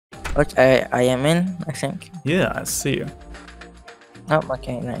What I am in, I think. Yeah, I see you. Oh,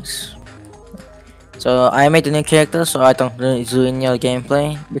 okay, nice. So I made a new character, so I don't ruin your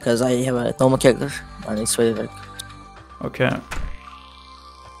gameplay because I have a normal character and it's very good. Okay.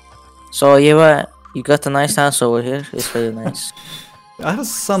 So you got a nice house over here. It's very nice. I have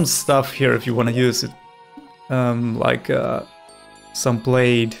some stuff here if you want to use it. Like some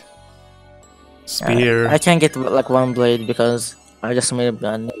blade, spear. I can't get like one blade because I just made a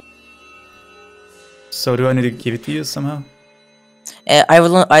brand new. So do I need to give it to you somehow?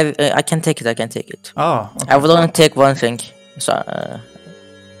 I can take it. I can take it. Oh, okay. I will only take one thing. So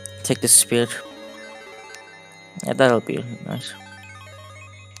take the spear. Yeah, that'll be nice.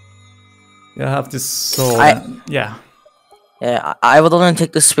 You have this sword. Yeah. Yeah, I will only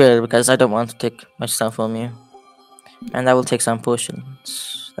take the spear because I don't want to take much stuff from you. And I will take some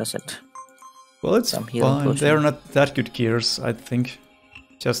potions. That's it. Well, it's fine. They're not that good gears, I think.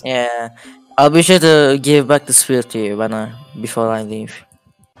 Just yeah. I'll be sure to give back the spear to you before I leave.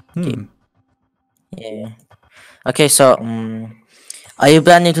 Okay. Yeah. Okay, so are you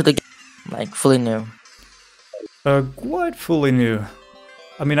brand new to the game? Like fully new? Quite fully new.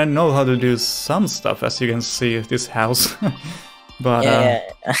 I mean, I know how to do some stuff, as you can see this house. But yeah.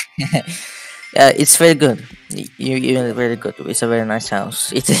 Yeah, it's very good. You're very good. It's a very nice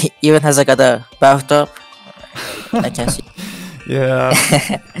house. It even has like a bathtub. I can see. Yeah,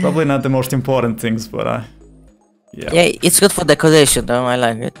 probably not the most important things, but yeah. Yeah, it's good for decoration though. I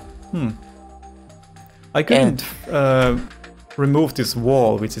like it. I couldn't remove this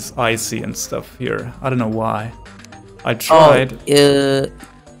wall, which is icy and stuff here. I don't know why. I tried. You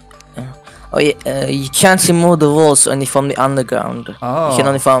can't remove the walls only from the underground. Oh.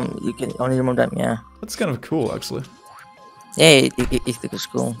 You can only remove them. Yeah. That's kind of cool, actually. Yeah, it looks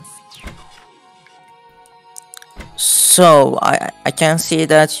cool. So I can see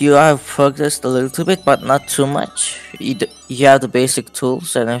that you have progressed a little bit, but not too much. You have the basic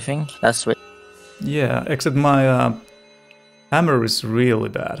tools and everything. That's right. Yeah, except my hammer is really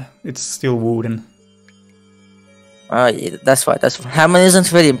bad. It's still wooden. That's right. Hammer isn't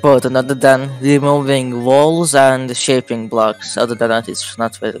very important, other than removing walls and shaping blocks. Other than that, it's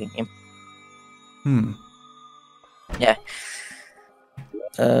not very important. Yeah.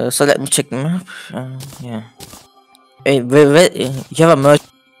 So let me check the map. Yeah. Hey, you have a merchant.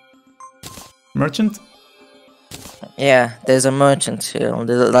 Merchant? Yeah, there's a merchant here on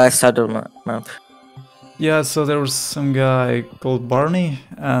the right side of the map. Yeah, so there was some guy called Barney,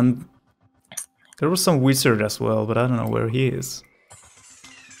 and there was some wizard as well, but I don't know where he is.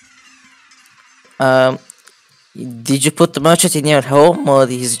 Did you put the merchant in your home, or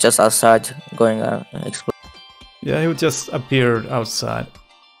he's just outside going out and exploring? Yeah, he just appeared outside.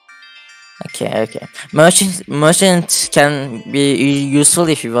 Okay. Merchants can be useful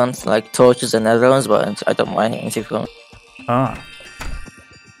if you want like torches and arrows, but I don't mind if you want. Ah.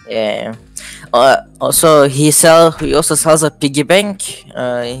 Yeah. Also, he also sells a piggy bank.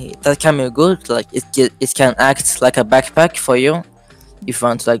 That can be good. Like it can act like a backpack for you. If you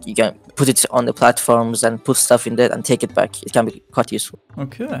want, like you can put it on the platforms and put stuff in there and take it back. It can be quite useful.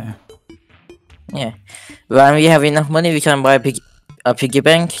 Okay. Yeah. When we have enough money, we can buy a piggy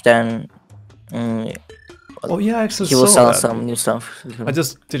bank. Then. Oh yeah, I actually he will saw sell that. some new stuff. I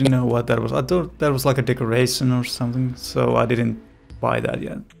just didn't know what that was. I thought that was like a decoration or something, so I didn't buy that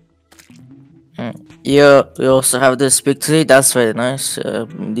yet. You also have this big tree. That's very nice.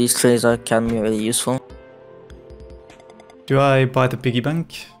 These trees can be very useful. Do I buy the piggy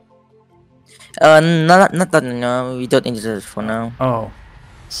bank? Not that. No, we don't need it for now. Oh,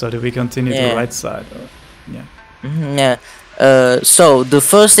 so do we continue to the right side? Or? Yeah. Yeah. So the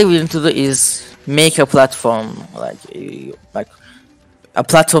first thing we need to do is make a platform, like a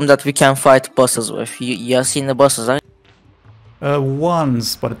platform that we can fight bosses with. You have seen the bosses, right?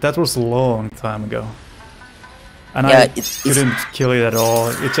 Once, but that was a long time ago. And yeah, I couldn't kill it at all.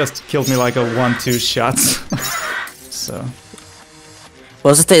 It just killed me like a 1-2 shot. So.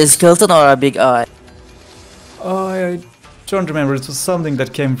 Was it a skeleton or a big eye? Oh, I don't remember. It was something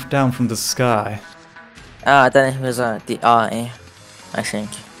that came down from the sky. Then it was the eye, I think.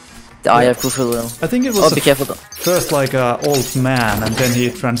 The eye of Cthulhu. I think it was be careful. First like an old man, and then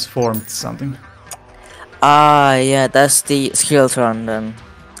he transformed something. Yeah, that's the skeleton then.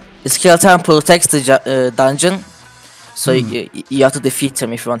 The skeleton protects the dungeon, so you have to defeat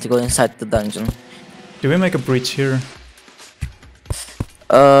him if you want to go inside the dungeon. Do we make a bridge here?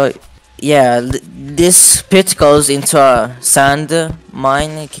 Yeah, this pit goes into a sand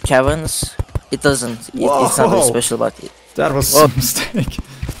mine caverns. It doesn't. It's not very special, but that was a mistake.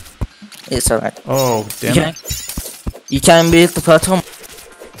 It's alright. Oh, damn it. You can build the platform.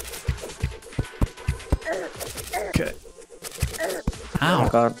 Oh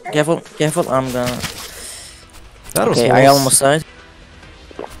god. Careful, careful, I'm gonna... That was Okay, close. I almost died.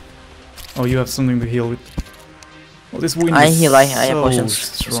 Oh, you have something to heal with. Oh, this wind I is heal, I have so potions.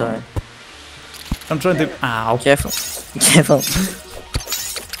 strong. Sorry. I'm trying to... Ow. Careful. Careful.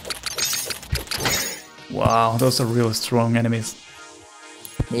 Wow, those are really strong enemies.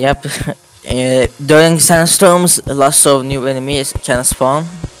 Yep. During sandstorms, lots of new enemies can spawn.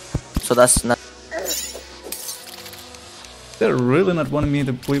 So that's not... They're really not wanting me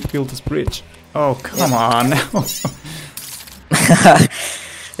to build this bridge. Oh, come on.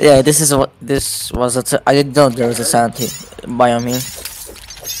 Yeah, this is what... This was a... I didn't know there was a sand biome here.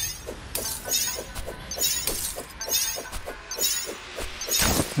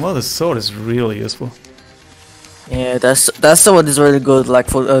 Well, the sword is really useful. Yeah, that's what is really good, like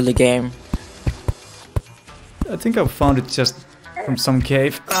for early game. I think I found it just from some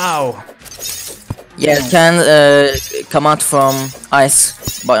cave. Ow! Yeah, it can come out from ice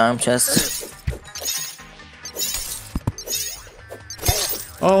biome chest.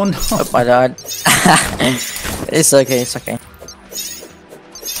 Oh no! Oh, I died. It's okay, it's okay.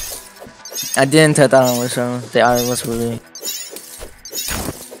 I didn't turn down, so the iron was really...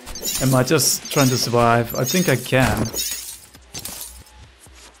 Am I just trying to survive? I think I can.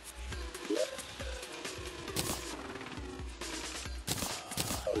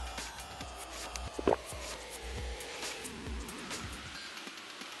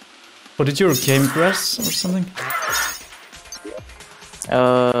 Oh, did your game crash or something?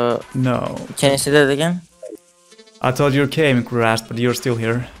 No. Can you say that again? I thought your game crashed, but you're still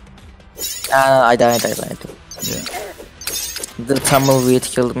here. I died. Yeah. The tumbleweed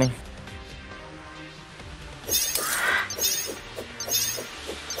killed me.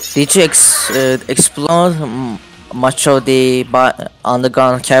 Did you explore much of the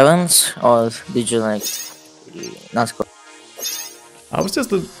underground caverns, or did you like not go? I was just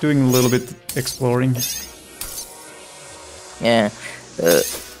doing a little bit exploring. Yeah,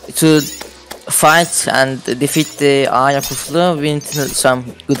 to fight and defeat the Eye of Kufla, we need some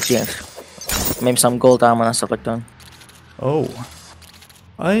good gear, maybe some gold armor and stuff like that. Oh,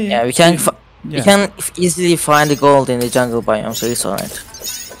 Yeah, we can easily find the gold in the jungle biome, so it's alright.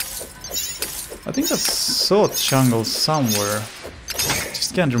 I think I saw a jungle somewhere.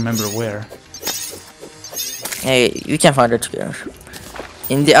 Just can't remember where. Hey, you can find it together.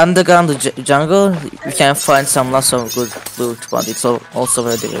 In the underground jungle, you can find some lots of good loot, but it's also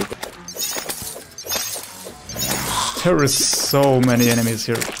very difficult. There is so many enemies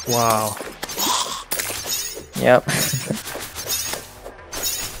here. Wow. Yep.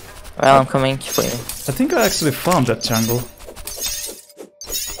 Well, I'm coming for you. I think I actually found that jungle.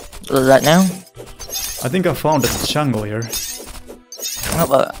 Right now? I think I found a jungle here. Oh,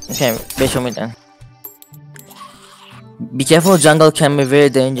 well, okay, wait for me then. Be careful, jungle can be very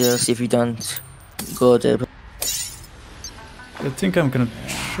dangerous if you don't go there. I think I'm gonna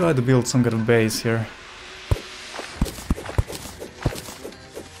try to build some kind of base here.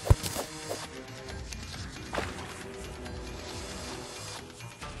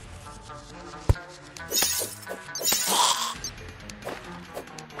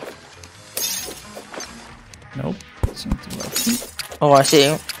 Nope, it's not working. Oh, I see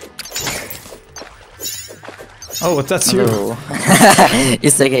you. Oh, that's you. No.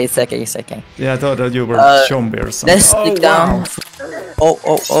 It's okay. Yeah, I thought that you were zombie or something. Let's dig down. Wow.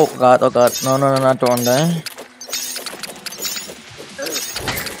 Oh god. No, not don't die.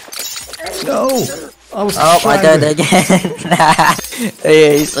 No! I was I died again. Yeah,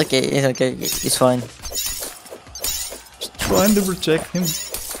 it's okay, it's fine. Just trying to protect him.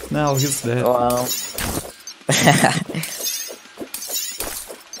 Now he's dead. Wow.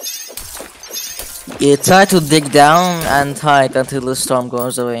 You try to dig down and hide until the storm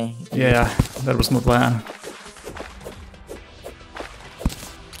goes away. Yeah, that was my plan.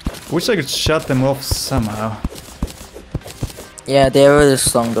 Wish I could shut them off somehow. Yeah, they're really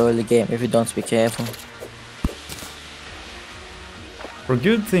strong early game if you don't be careful. For a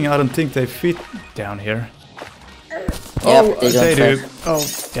good thing, I don't think they fit down here. Yep, they do. fit. Oh,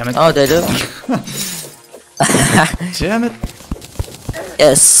 damn it. Oh, they do? Damn it.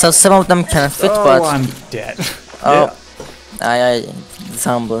 Yes, so some of them can fit, but... I'm dead. Oh, yeah.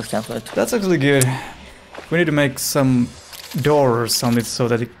 Some both can fit. That's actually good. We need to make some door or something so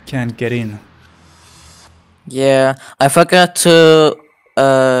that it can't get in. Yeah, I forgot to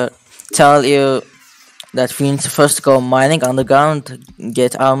tell you that we need to first go mining underground,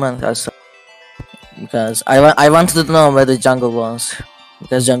 get armor also. Because I wanted to know where the jungle was,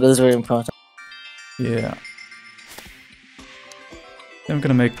 because jungle is very important. Yeah. I'm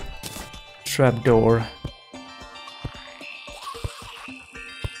gonna make trapdoor.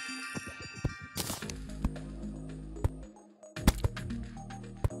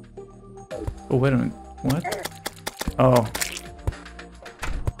 Oh, wait a minute. What? Oh.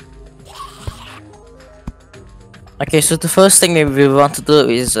 Okay, so the first thing we want to do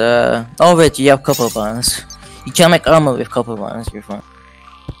is oh wait, you have copper bands. You can make armor with copper bands if you want.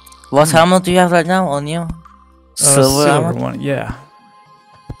 What armor do you have right now on you? Silver armor? One, yeah.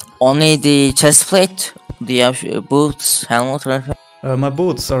 Only the chest plate? Do you have boots, helmet, or anything? My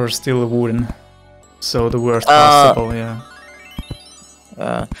boots are still wooden, so the worst possible, yeah.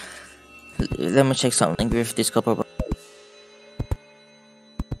 Let me check something with this copper band.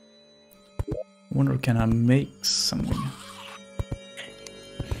 Wonder, can I make something?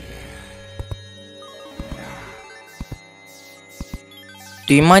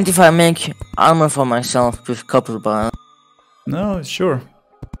 Do you mind if I make armor for myself with copper band? No, sure.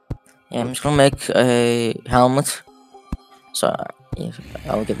 Yeah, I'm just gonna make a helmet. So yeah,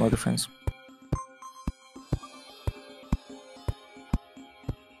 I'll get more defense.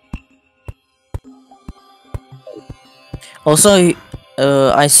 Also,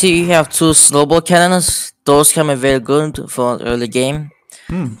 I see you have 2 snowball cannons. Those can be very good for early game.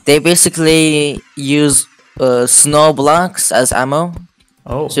 They basically use snow blocks as ammo.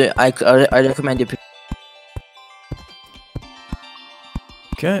 Oh. So I recommend you pick.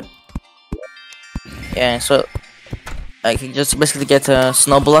 Okay. Yeah, so I can just basically get a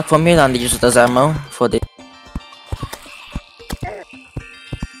snow block from here and use it as ammo for the.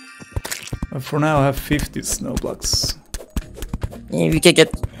 For now, I have 50 snow blocks. Yeah, we can get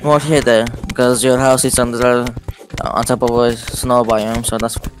more here there because your house is on top of a snow biome, so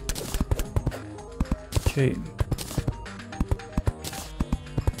that's. Okay.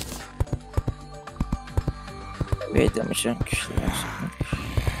 Wait, let me check.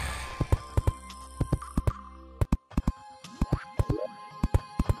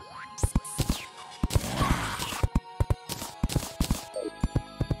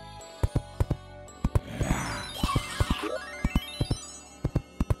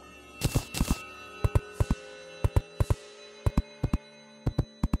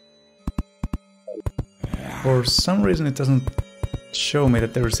 For some reason, it doesn't show me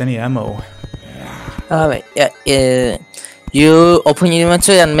that there's any ammo. Wait, yeah, you open your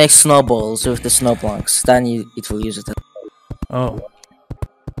inventory and make snowballs with the snow blocks. Then it will use it. Oh.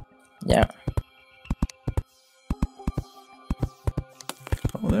 Yeah.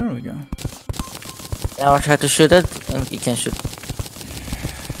 Oh, there we go. Now I try to shoot it, and you can shoot.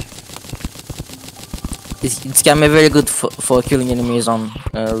 It can be very good for killing enemies on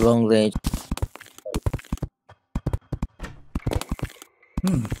long range.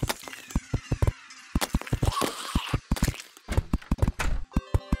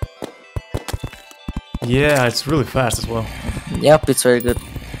 Yeah, it's really fast as well. Yep, it's very good.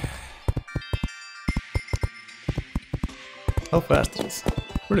 How fast it is?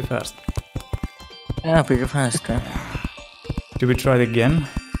 Pretty fast. Yeah, pretty fast. Yeah. Do we try it again?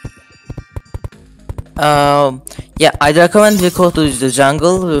 Yeah, I recommend we go to the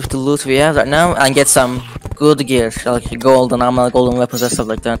jungle with the loot we have right now and get some good gear, like golden armor, golden weapons, and stuff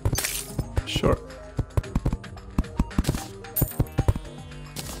like that. Sure.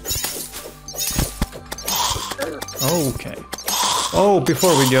 Okay. Oh,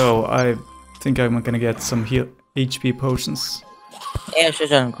 before we go, I think I'm gonna get some HP potions. Yeah, sure,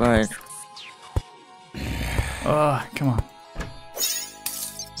 go ahead. Ah, come on.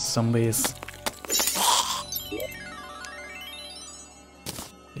 Zombies.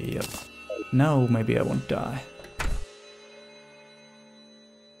 Yep. Now maybe I won't die.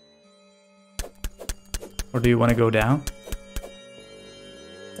 Or do you want to go down?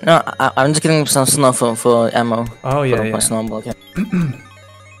 No, I'm just getting some snow for ammo. Oh yeah, for yeah. my snowball, okay.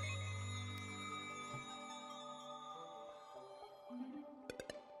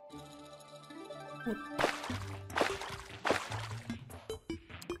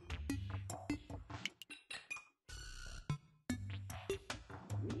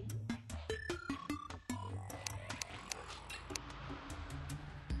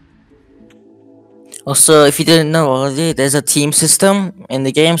 Also, if you didn't know already, there's a team system in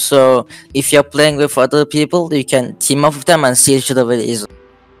the game, so if you're playing with other people, you can team up with them and see each other very easily.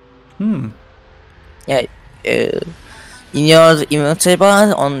 Yeah, in your inventory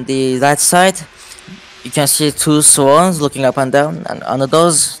bar on the right side, you can see 2 swans looking up and down, and under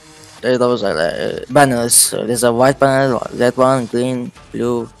those are banners. So there's a white banner, red one, green,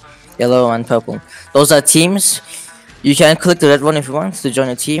 blue, yellow, and purple. Those are teams. You can click the red one if you want to join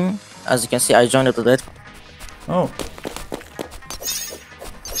a team. As you can see, I joined the red. Oh.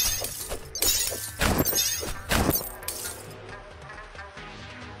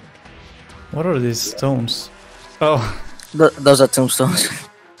 What are these stones? Oh. Those are tombstones.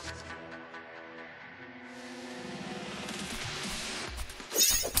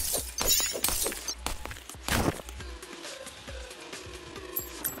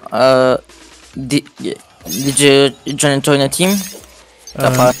 Did you join a team?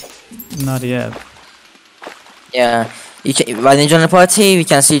 Not yet. Yeah. You can, when you join a party, we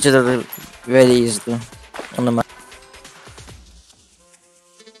can see each other very easily on the map.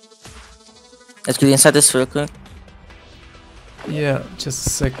 Let's get inside this real quick. Yeah, just a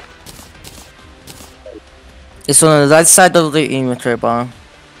sec. It's on the right side of the inventory bar.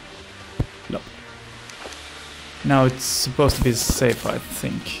 No. Now it's supposed to be safe, I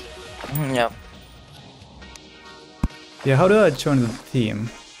think. Yeah. Yeah, how do I join the team?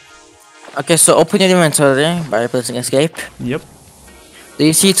 Okay, so open your inventory by pressing escape. Yep. Do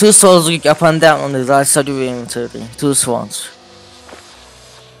you see two souls up and down on the right side of your inventory? Two swans.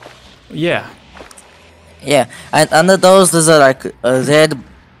 Yeah. Yeah, and under those there's a like red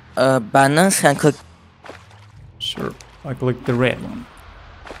banners and click. Sure. I click the red one.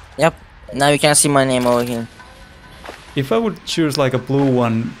 Yep. Now you can see my name over here. If I would choose like a blue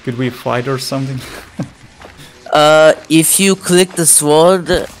one, could we fight or something? If you click the sword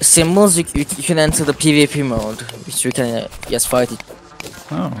symbols, you can enter the PvP mode, which you can just fight it.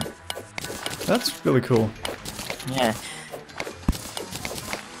 Oh. That's really cool. Yeah.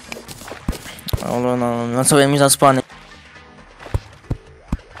 Oh no, not so enemies are spawning.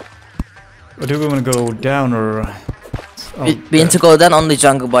 Or do we want to go down or... Oh, We need to go down on the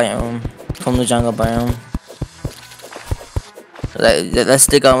jungle biome. From the jungle biome. Let's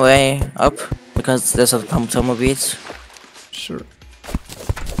dig our way up, because there's a tumbleweeds. Sure.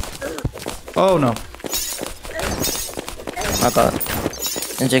 Oh no. Oh god.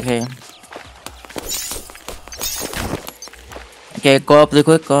 NJK. Okay, go up real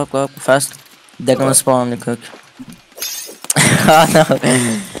quick, go up fast. They're gonna spawn real quick. Oh no.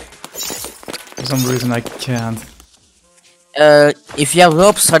 For some reason I can't. If you have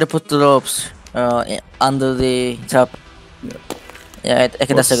ropes, try to put the ropes under the top. Yeah. Yeah, I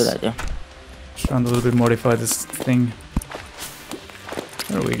think that's a good idea. Trying to a little bit modify this thing.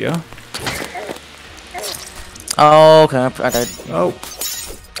 There we go. Oh, okay, I died. Oh.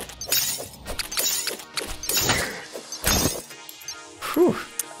 Whew.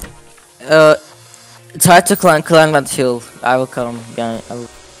 Try to climb that hill. I will come. Yeah, I will.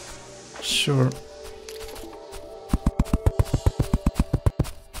 Sure.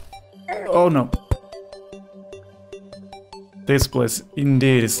 Oh no. This place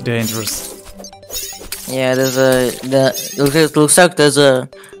indeed is dangerous. Yeah, there's it looks like there's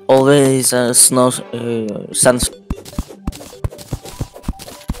always a snow sand.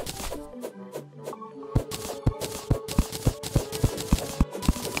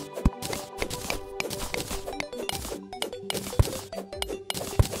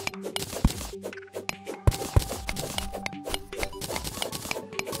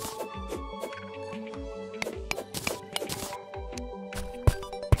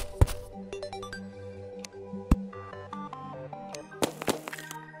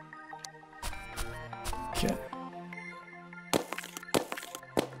 Okay.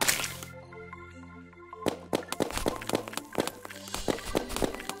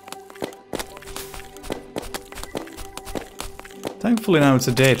 Thankfully now it's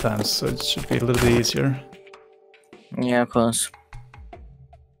a daytime, so it should be a little bit easier. Yeah, of course.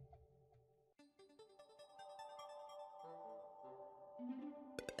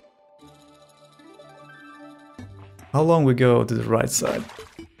 How long we go to the right side?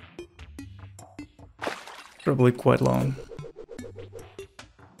 Probably quite long.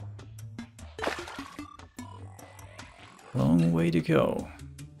 Long way to go.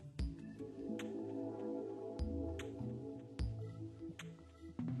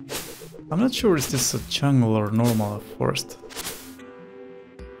 I'm not sure is this a jungle or normal forest.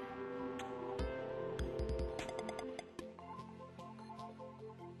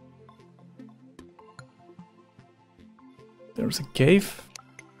 There's a cave.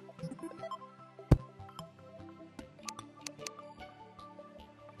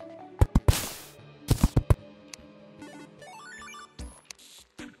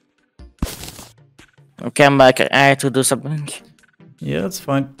 Okay, I'm back. I have to do something. Yeah, that's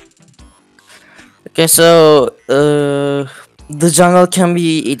fine. Okay, so the jungle can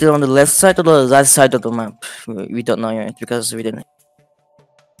be either on the left side or the right side of the map. We don't know yet because we didn't.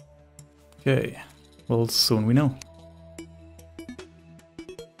 Okay, well soon we know.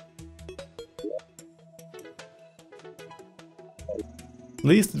 At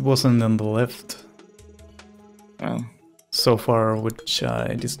least it wasn't on the left Oh. so far, which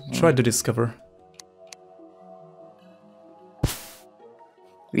I tried to discover.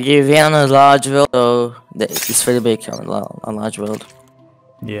 We ran on a large world, so it's very big on a large world.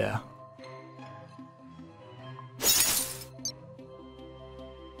 Yeah.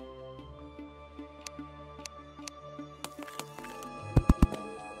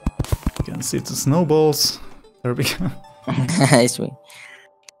 see the snowballs. There we go. Nice me.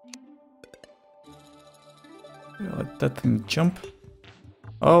 Let that thing jump.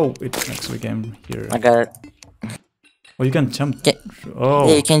 Oh, it actually came here. I got it. Oh, you can jump. Yeah,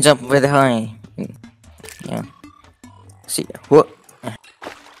 Oh, you can jump very high. Yeah. See. What?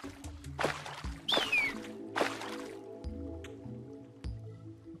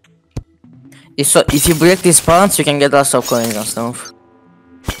 If you break these parts, you can get lots of coins and stuff.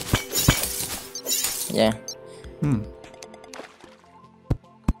 Yeah.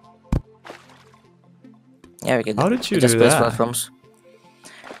 Yeah, we can. How did you just do place that? platforms.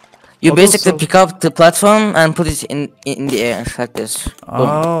 You Oh, basically so- pick up the platform and put it in the air like this. Boom,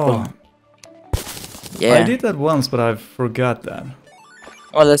 Oh, boom. Yeah. I did that once, but I forgot that.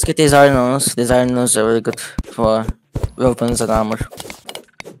 Well, let's get these iron-ons. These iron-ons are really good for weapons and armor.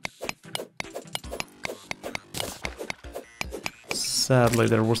 Sadly,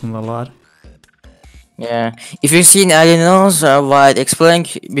 there wasn't a lot. Yeah. If you've seen iron-ons while exploring,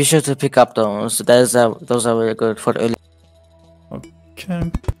 be sure to pick up those. Those are really good for early.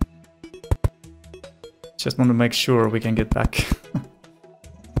 Okay. Just want to make sure we can get back.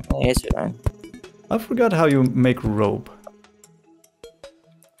 Yes, right. I forgot how you make rope.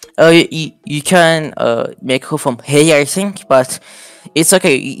 Oh, you can make hook from hay, I think, but it's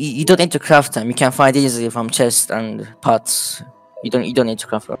okay. You don't need to craft them. You can find easily from chests and pots. You don't need to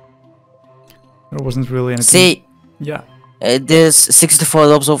craft them. There wasn't really anything. See, Yeah. there's 64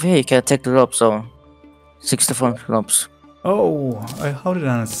 ropes over here. You can take the ropes. So 64 ropes. Oh, how did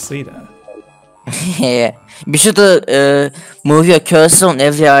I not see that? Yeah. Be sure to move your cursor on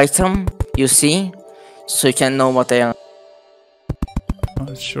every item you see, so you can know what they are.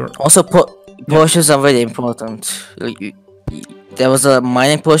 Oh, sure. Also, potions are very important. There was a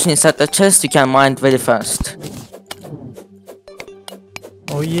mining potion inside the chest. You can mine very fast.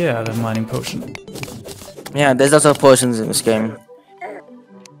 Oh yeah, the mining potion. Yeah, there's lots of potions in this game.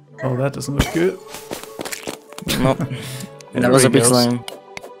 Oh, that doesn't look good. Nope. There That was he a big goes. slime.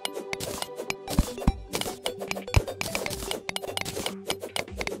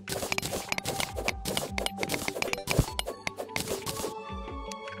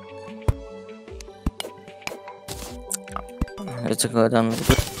 Let's go down.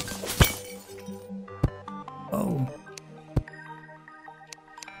 Oh.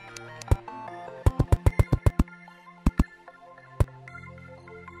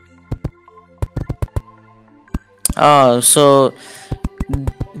 Oh, so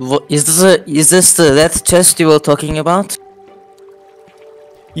is this the red chest you were talking about?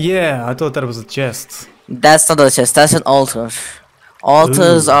 Yeah, I thought that was a chest. That's not a chest. That's an altar.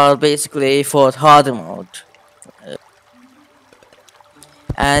 Altars Ooh. are basically for harder mode.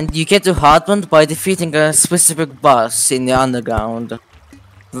 And you get to hard mode by defeating a specific boss in the underground.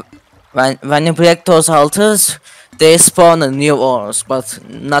 When you break those altars, they spawn a new ores, but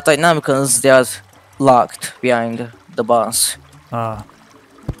not right now because they are locked behind the boss. Ah.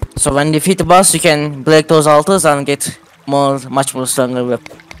 So when you defeat the boss, you can break those altars and get much more stronger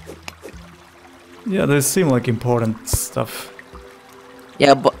weapons. Yeah, they seem like important stuff.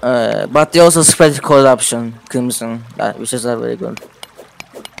 Yeah, but they also spread corruption, Crimson, which is very good.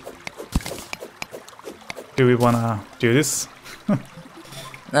 Do we wanna do this?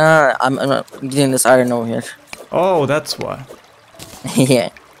 I'm not getting this iron ore here. Oh, that's why. Yeah.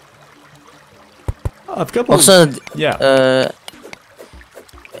 I've got Also, yeah.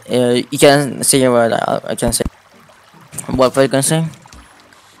 you can say your word. I can say. What were you gonna say?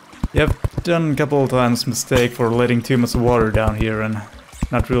 You have done a couple of times mistake for letting too much water down here and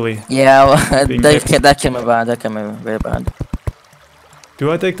not really. Yeah, well, Being that came bad. That came very bad.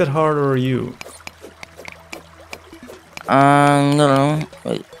 Do I take that hard or you? No.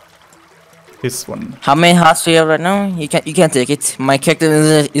 Wait. This one. How many hearts do you have right now? You can take it. My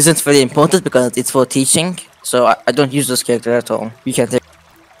character isn't very important because it's for teaching, so I don't use this character at all. You can take.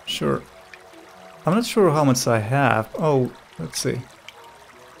 Sure. I'm not sure how much I have. Oh, let's see.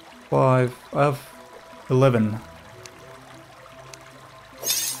 5. I have 11.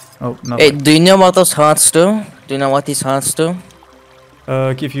 Oh, no. Hey, do you know what those hearts do? Do you know what these hearts do?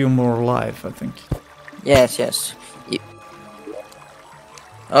 Give you more life, I think. Yes.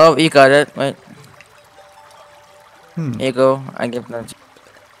 Oh, you got it. Wait. Here you go. I give that.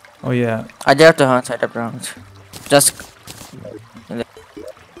 Oh yeah. I dare the heart. Just.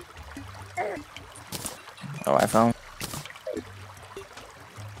 Oh, I found.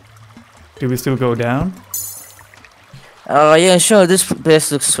 Do we still go down? Yeah, sure. This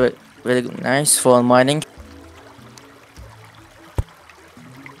place looks really nice for mining.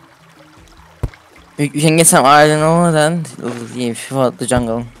 You can get some iron ore then leave for the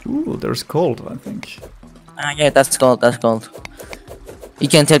jungle. Ooh, there's gold, I think. Yeah, that's gold, that's gold. You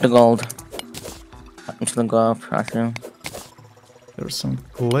can take the gold. I'm just gonna go up right now. There's some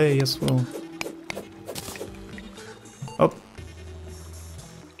clay as well. Oh.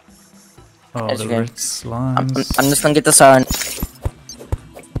 Oh, That's the okay. red slimes. I'm just gonna get this iron.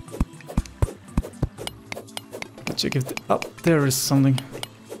 Check if there is something.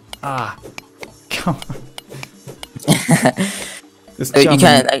 Ah. Come on. You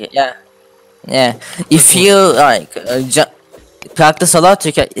can, yeah. If you like practice a lot,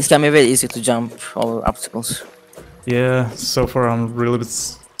 it can be very easy to jump over obstacles. Yeah, so far I'm really bit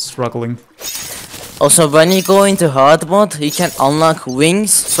struggling. Also, when you go into hard mode, you can unlock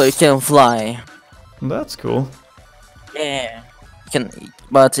wings, so you can fly. That's cool. Yeah, you can,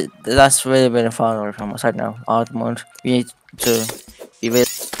 but that's very very far away from us right now. Hard mode, we need to be very.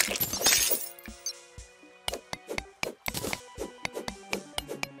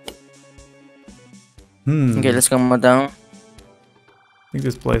 Okay, let's go more down. I think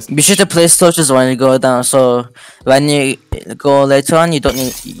this place. Be sure to place torches when you go down, so when you go later on, you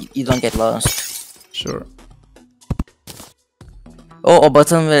don't get lost. Sure. Oh, a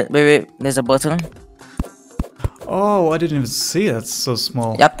button. Wait, there's a button. Oh, I didn't even see it. It's so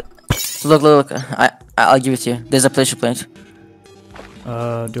small. Yep. Look. I'll give it to you. There's a pressure plate.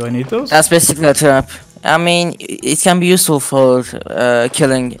 Do I need those? That's basically a trap. I mean, it can be useful for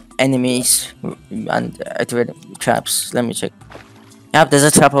killing enemies and activating traps. Let me check. Yep, there's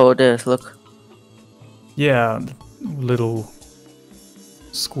a trap over there. Look. Yeah, little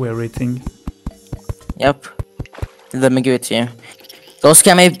squarey thing. Yep. Let me give it to you. Those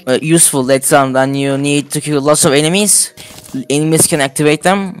can be useful later on when you need to kill lots of enemies. Enemies can activate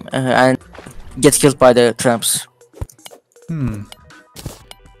them and get killed by the traps.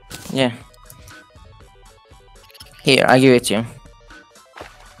 Yeah. Here, I give it to you.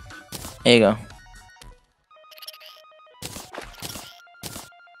 There you go.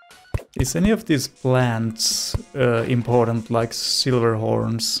 Is any of these plants important, like silver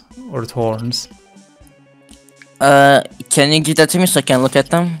horns or thorns? Can you give that to me so I can look at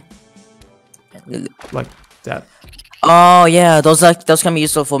them? Like that? Oh yeah, those can be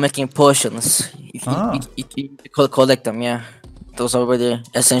useful for making potions. You collect them, yeah. Those are really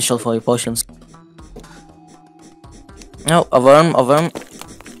essential for your potions. No, a worm.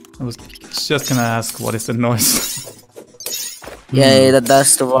 I was just gonna ask, what is the noise? Yeah,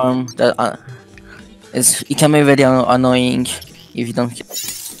 that's the worm. That it can be very annoying if you don't.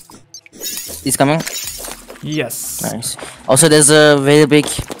 It's coming. Yes. Nice. Also, there's a very big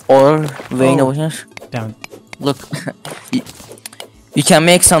ore vein over here. Damn. Look, you can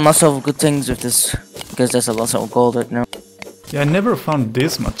make lots of good things with this because there's a lot of gold right now. Yeah, I never found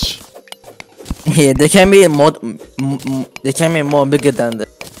this much. Yeah, they can be more. They can be more bigger than that.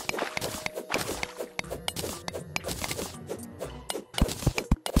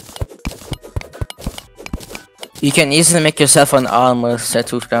 You can easily make yourself an armor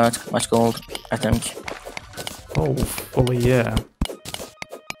set with that much gold, I think. Hopefully, yeah.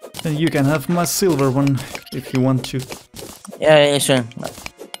 And you can have my silver one if you want to. Yeah, sure.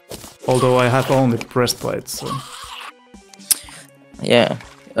 Although I have only breastplates, so. Yeah.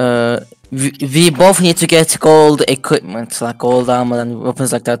 We both need to get gold equipment, like gold armor and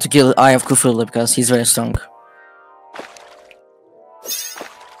weapons like that, to kill Eye of Cthulhu because he's very strong.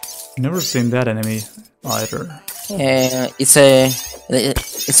 Never seen that enemy either. Yeah, it's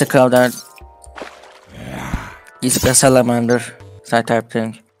a crowd that. It's a salamander, that type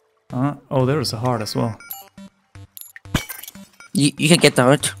thing. Oh, there's a heart as well. You can get the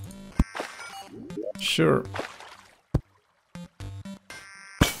heart. Sure.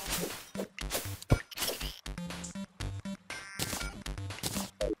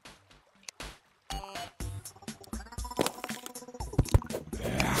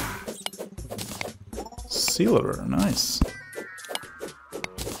 Silver, nice.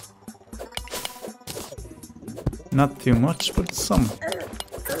 Not too much, but some.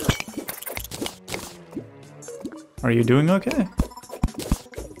 Are you doing okay?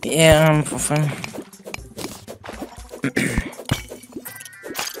 Yeah, I'm fine.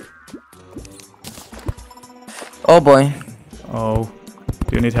 Oh boy. Oh,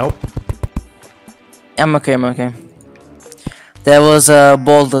 do you need help? I'm okay. There was a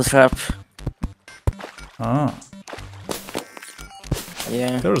boulder trap. Ah.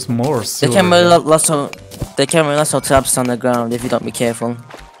 Yeah. There's more silver. There can be lots of traps on the ground if you don't be careful.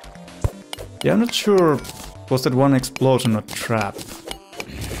 Yeah, I'm not sure. Was that one explosion a trap?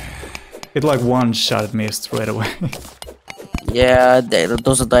 It like one-shot me straight away. Yeah,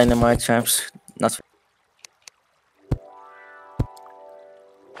 those are dynamite traps. Not.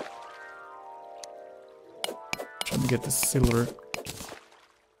 Let me get this silver.